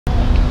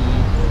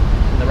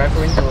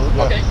referring to.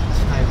 Okay.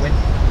 I went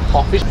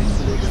hawk fish.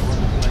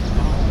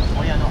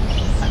 Oh yeah, no.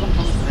 I don't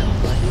know.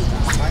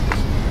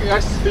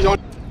 Yes, fish on.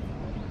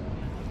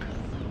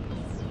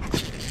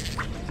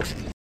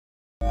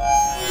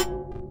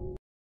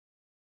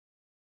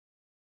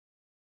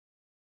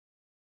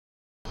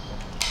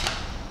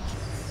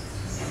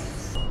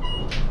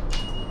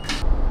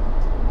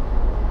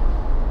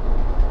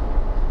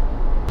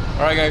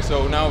 Alright guys,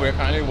 so now we're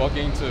currently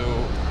walking to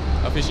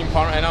a fishing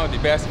pond right now, the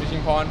best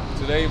fishing pond.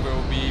 Today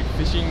we'll be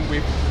fishing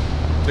with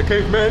the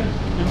caveman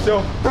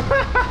himself.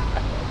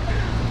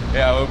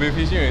 Yeah, we'll be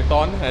fishing with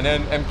Thorne, and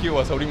then MQ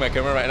was holding my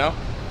camera right now.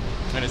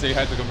 And I say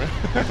hi to the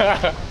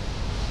camera.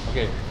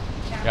 Okay,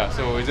 yeah,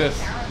 so we're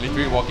just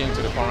literally walking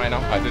to the pond right now.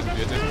 We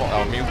just bought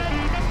our meal,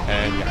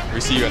 and yeah,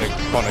 we'll see you at the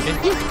pond, okay?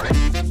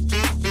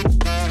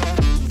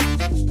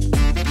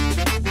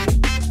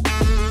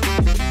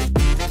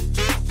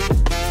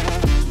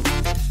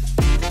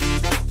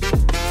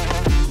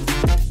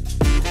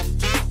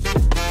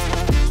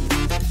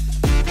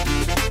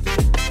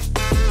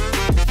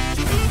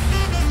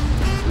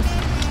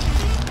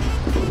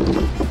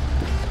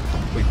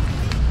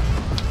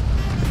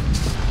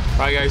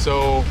 Alright guys,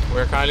 so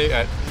we're currently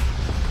at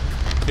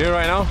here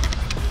right now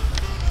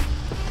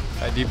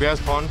at the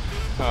best pond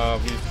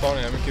with Thorne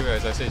and MQ,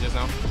 as I said just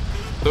now.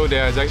 So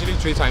there's actually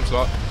 3 time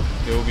slots.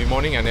 There will be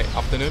morning and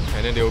afternoon,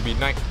 and then there will be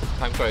night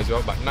time slot as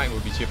well, but night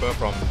will be cheaper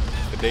from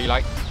the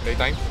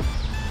daytime.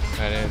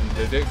 And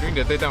then during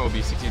the daytime will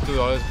be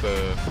 $62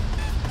 per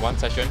one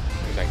session,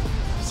 like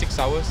 6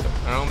 hours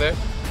around there,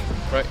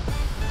 right?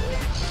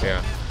 Yeah,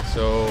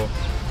 so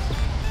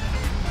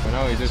for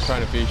now we're just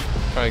trying to fish,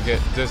 trying to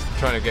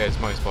get as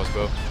much as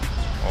possible,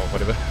 or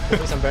whatever.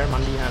 Some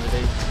Barramundi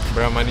today.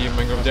 Barramundi,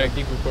 mangrove jack.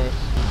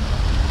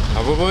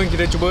 Apa pun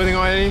kita cuba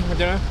tengok ni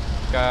macam mana.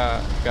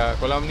 Kat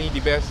kolam ni the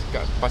best,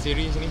 kat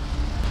pasiri sini.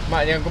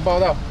 Mak jangan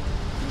kempau tau.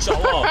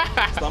 InsyaAllah.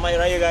 Selamat Hari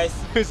Raya guys.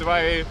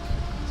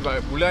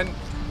 Sebab bulan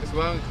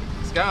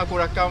sekarang aku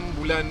rakam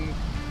bulan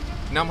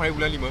 6 hari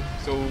bulan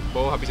 5, so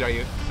baru habis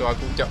raya. So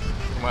aku ucap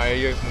selamat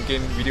raya,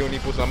 mungkin video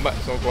ni post lambat,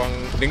 so korang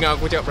dengar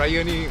aku ucap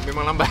raya ni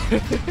memang lambat.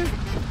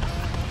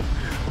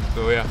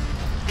 So yeah.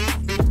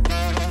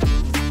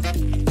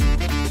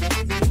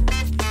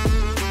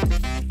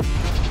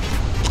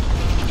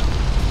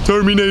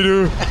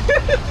 Terminator.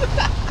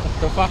 What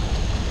the fuck?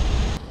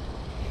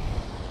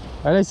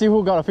 Let's see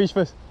who got a fish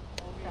first.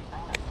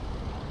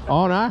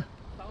 Oh nah.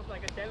 Sounds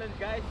like a challenge,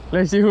 guys.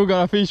 Let's see who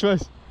got a fish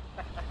first.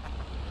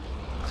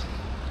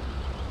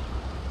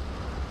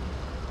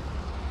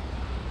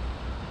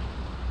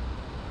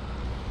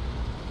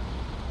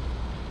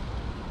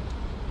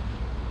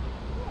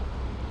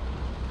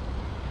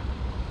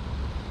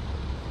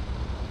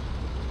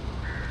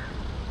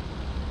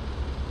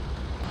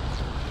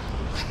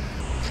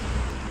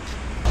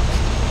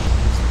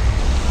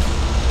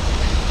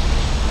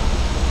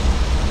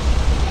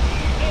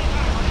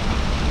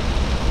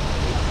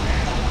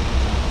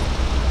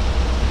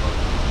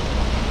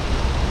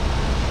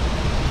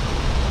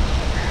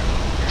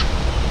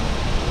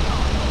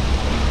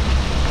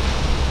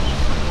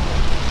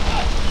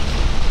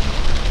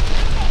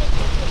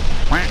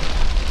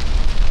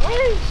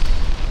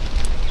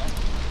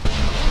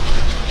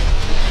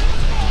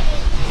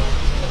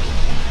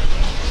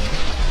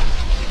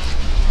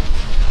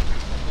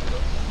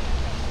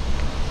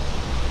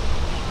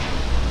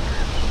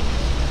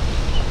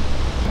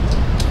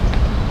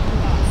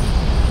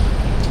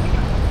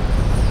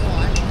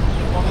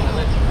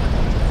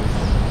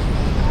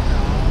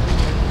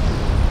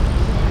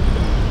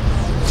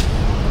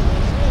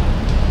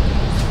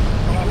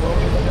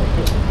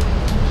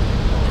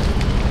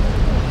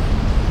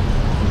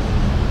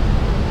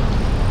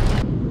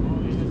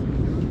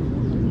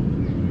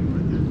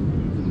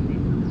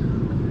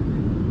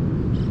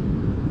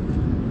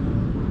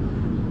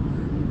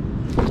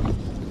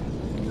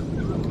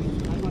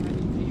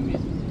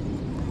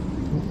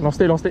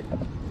 Lost it.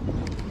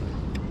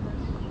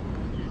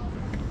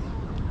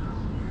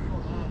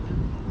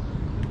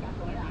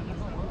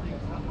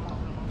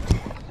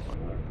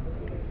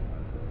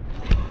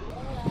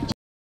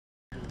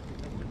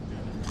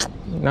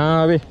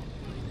 Nah, be.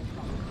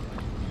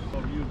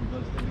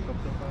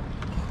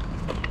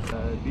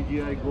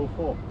 JigHead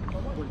Gopro.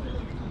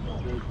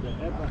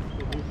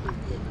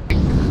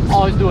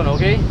 Oh, it's doing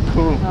okay.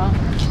 Cool.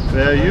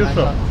 Where are you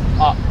from?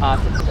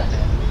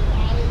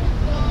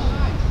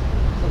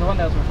 So the one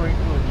that I was referring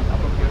to is the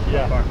upper here.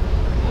 Yeah.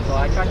 So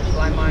I tried to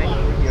fly mine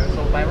over here.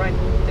 So by right,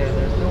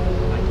 there's no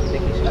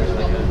indication there's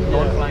like a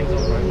non-flying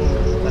zone, right?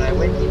 But I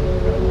went in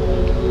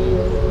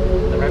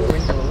the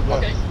referring to.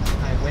 Okay.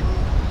 I went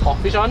hawk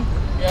fish on.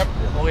 Yep.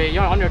 Okay,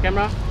 you're on your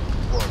camera.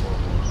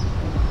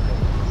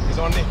 It's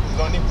on me.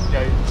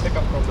 Yeah, you take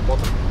up from the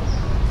bottom.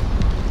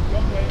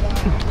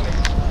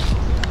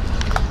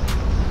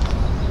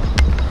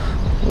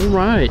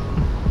 Alright.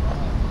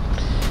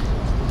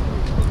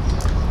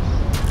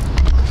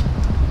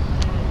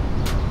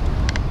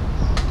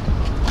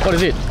 What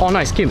is it? Oh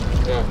nice, Kim.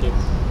 Yeah, Kim.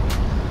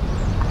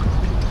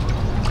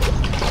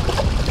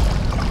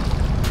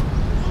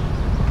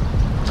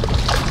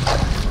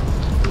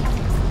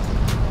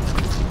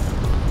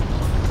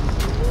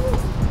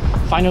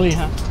 Finally,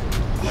 huh?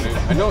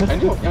 I know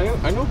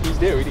he's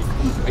there already.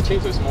 I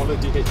changed to a smaller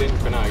JigHead, then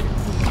kena already.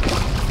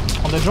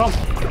 On the drum.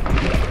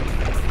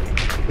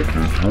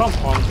 Drum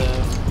on the...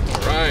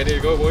 Alright, there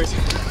you go, boys.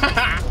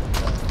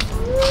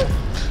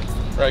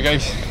 Right,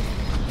 guys.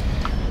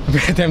 I've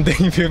been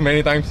attempting film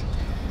many times.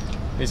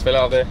 This fella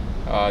out there.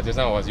 Just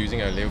now I was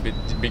using a little bit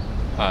big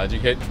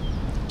JigHead.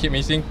 Keep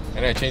missing, and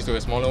then I changed to a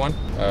smaller one.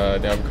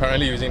 I'm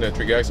currently using the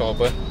Trigger X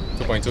hopper,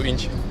 2.2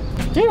 inch.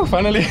 Yeah,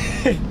 finally!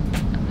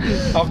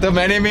 After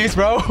many minutes,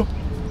 bro!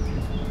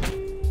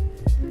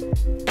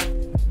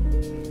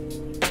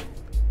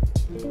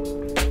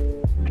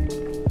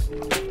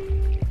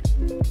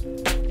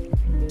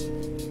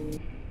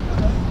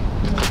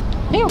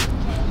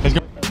 Let's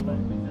go!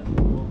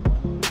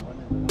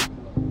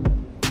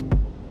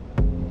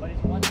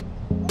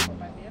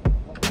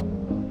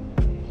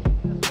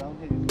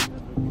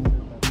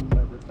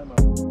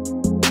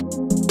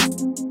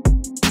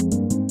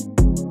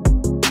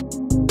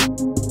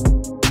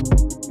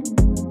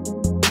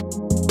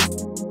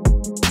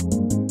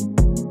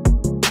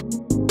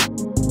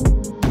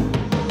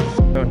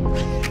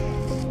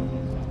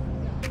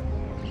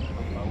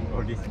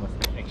 Oh, this must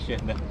be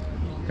action.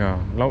 Yeah,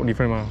 loud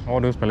different ma.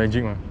 All those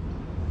pelagic ma.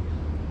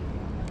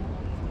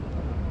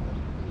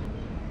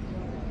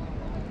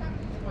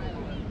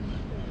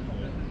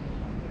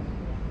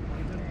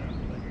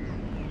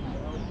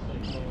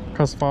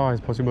 As far as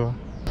possible.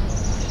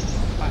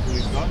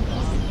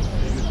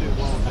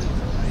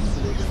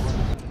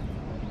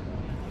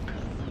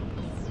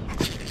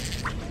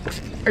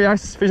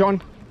 Yes, fish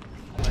on.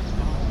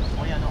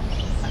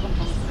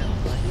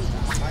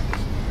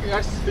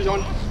 Yes, fish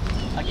on.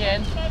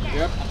 Again?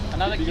 Yep.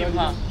 Another cube,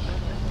 huh?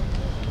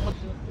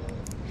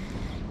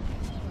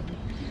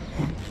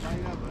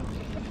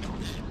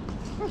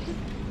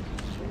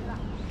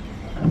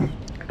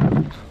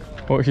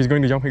 Oh, he's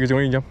going to jump. He's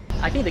going to jump.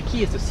 I think the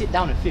key is to sit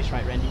down and fish,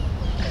 right, Randy?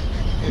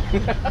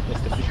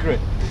 That's the secret.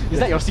 Is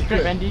that your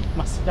secret, Randy?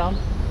 Must sit down?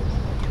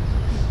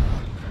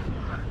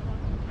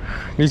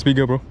 This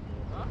bigger, bro.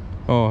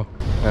 Oh,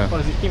 yeah.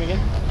 What is it, team again?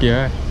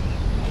 Yeah.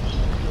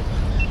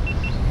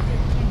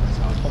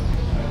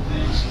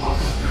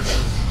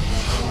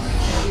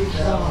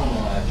 I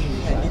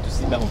need to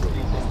sit down, bro.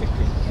 That's the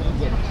trick.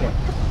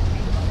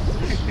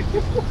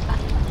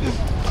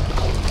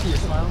 See your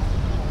smile.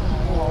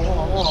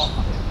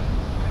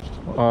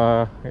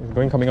 It's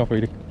going coming off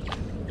already. I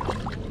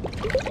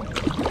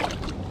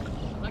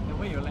like the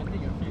way you're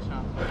landing your fish,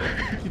 huh?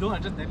 You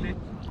don't just deadlift.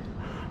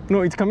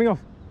 No, it's coming off.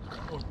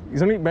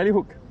 It's only belly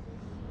hook.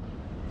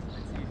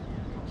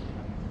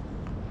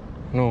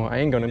 No, I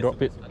ain't gonna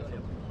drop it.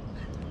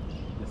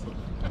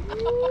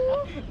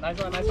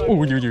 Nice one, nice one.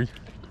 Oh, you.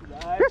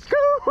 Let's go!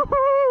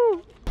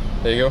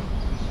 There you go.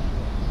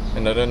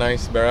 Another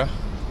nice barra.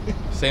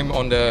 Same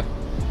on the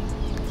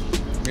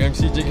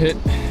BMC JigHead.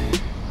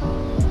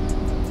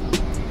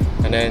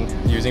 And then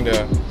using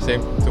the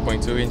same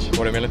 2.2 inch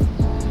watermelon.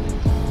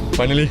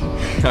 Finally,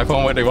 I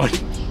found what they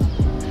want.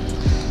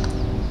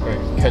 Okay,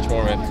 catch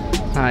more, man.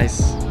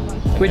 Nice.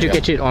 Where'd you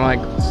catch it? Or like,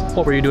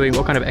 what were you doing?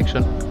 What kind of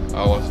action?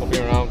 I was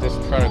hopping around,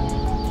 just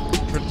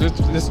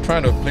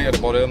trying to play at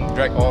the bottom,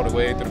 drag all the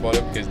way to the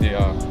bottom because they're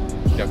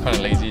kind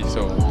of lazy,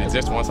 so they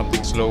just want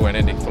something slow and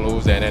then they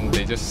close and then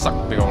they just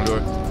suck the lure.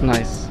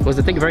 Nice. Was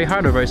the thing very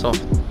hard or very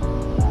soft?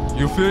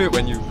 You feel it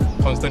when you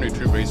constant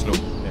retrieve very slow.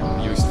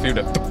 Yeah, you feel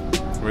that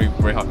very,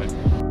 very hard, man.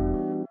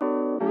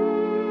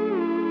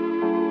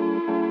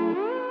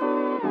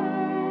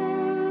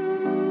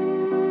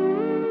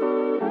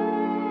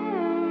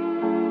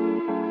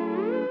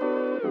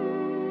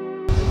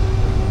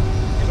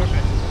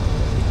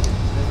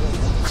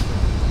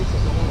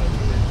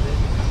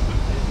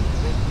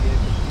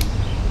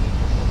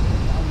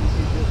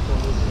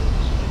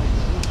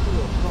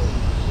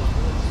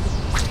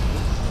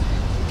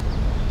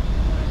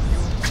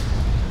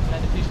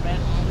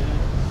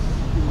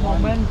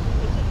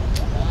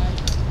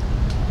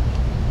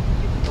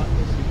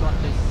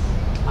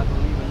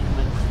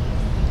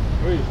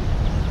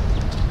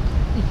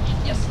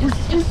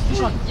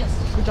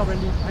 Good job,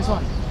 Randy. Nice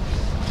one.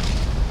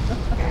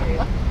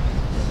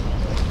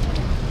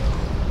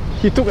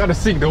 He took out the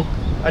sink though.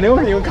 I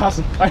never even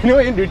cast. I know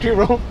he retrieve,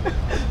 bro.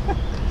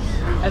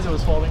 As it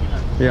was falling in.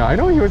 Yeah, I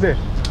know he was there.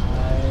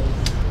 Nice.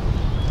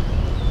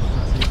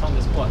 So you found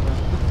the spot, huh?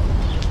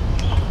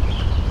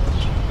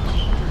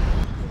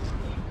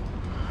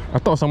 I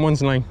thought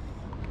someone's line.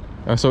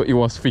 So it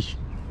was fish.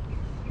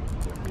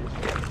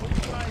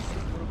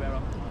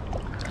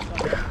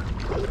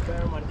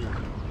 Barramundi.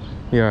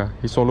 Yeah,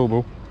 he solo,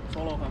 bro.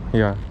 Solo, huh?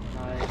 Yeah.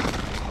 Nice.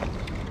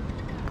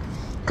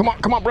 Come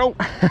on, bro.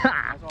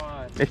 Nice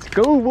one. Let's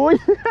go, boy.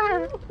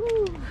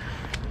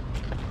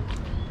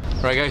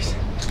 Right, guys.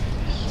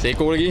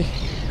 Seiko lagi.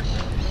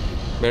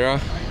 Barra.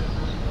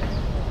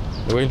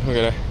 The whale, look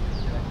at that.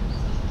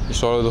 He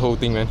swallowed the whole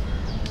thing, man.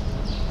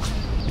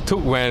 It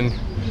took when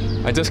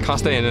I just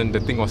cast it and then the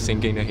thing was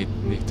sinking, then he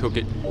took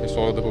it. He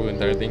swallowed the whole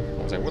entire thing.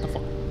 I was like, what the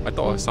fuck? I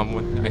thought it was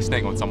someone. I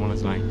snagged on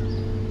someone's line.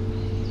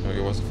 No,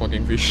 it was a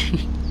fucking fish.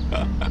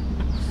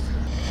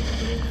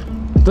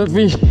 Third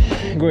fish,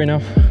 good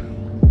enough.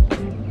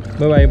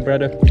 Bye bye,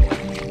 brother.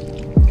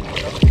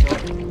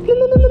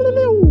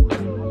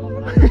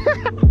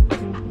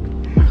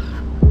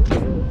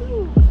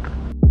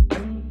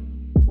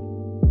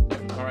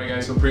 Alright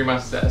guys, so pretty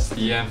much that's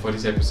the end for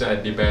this episode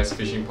at the Best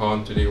Fishing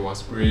Pond. Today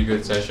was a really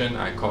good session.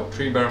 I caught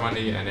 3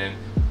 barramundi and then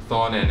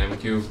Thorne and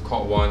MQ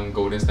caught 1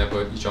 golden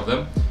snapper each of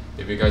them.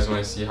 If you guys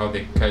want to see how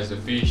they catch the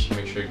fish,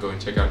 make sure you go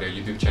and check out their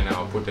YouTube channel.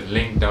 I'll put the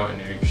link down in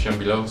the description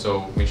below,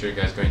 so make sure you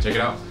guys go and check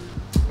it out.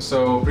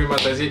 So pretty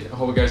much that's it.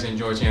 Hope you guys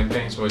enjoy watching and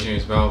thanks for watching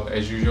as well.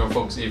 As usual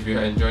folks, if you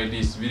enjoyed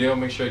this video,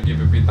 make sure you give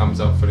a big thumbs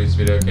up for this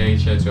video, okay?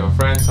 Share to your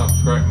friends,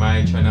 subscribe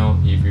my channel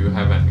if you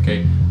haven't,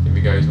 okay? If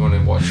you guys want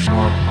to watch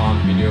more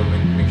pond video,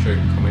 make sure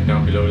you comment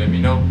down below, let me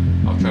know.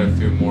 I'll try to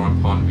film more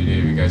on pond video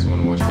if you guys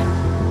want to watch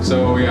it.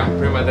 So yeah,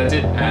 pretty much that's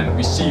it, and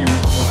we see you on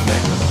the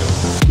next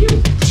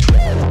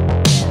episode.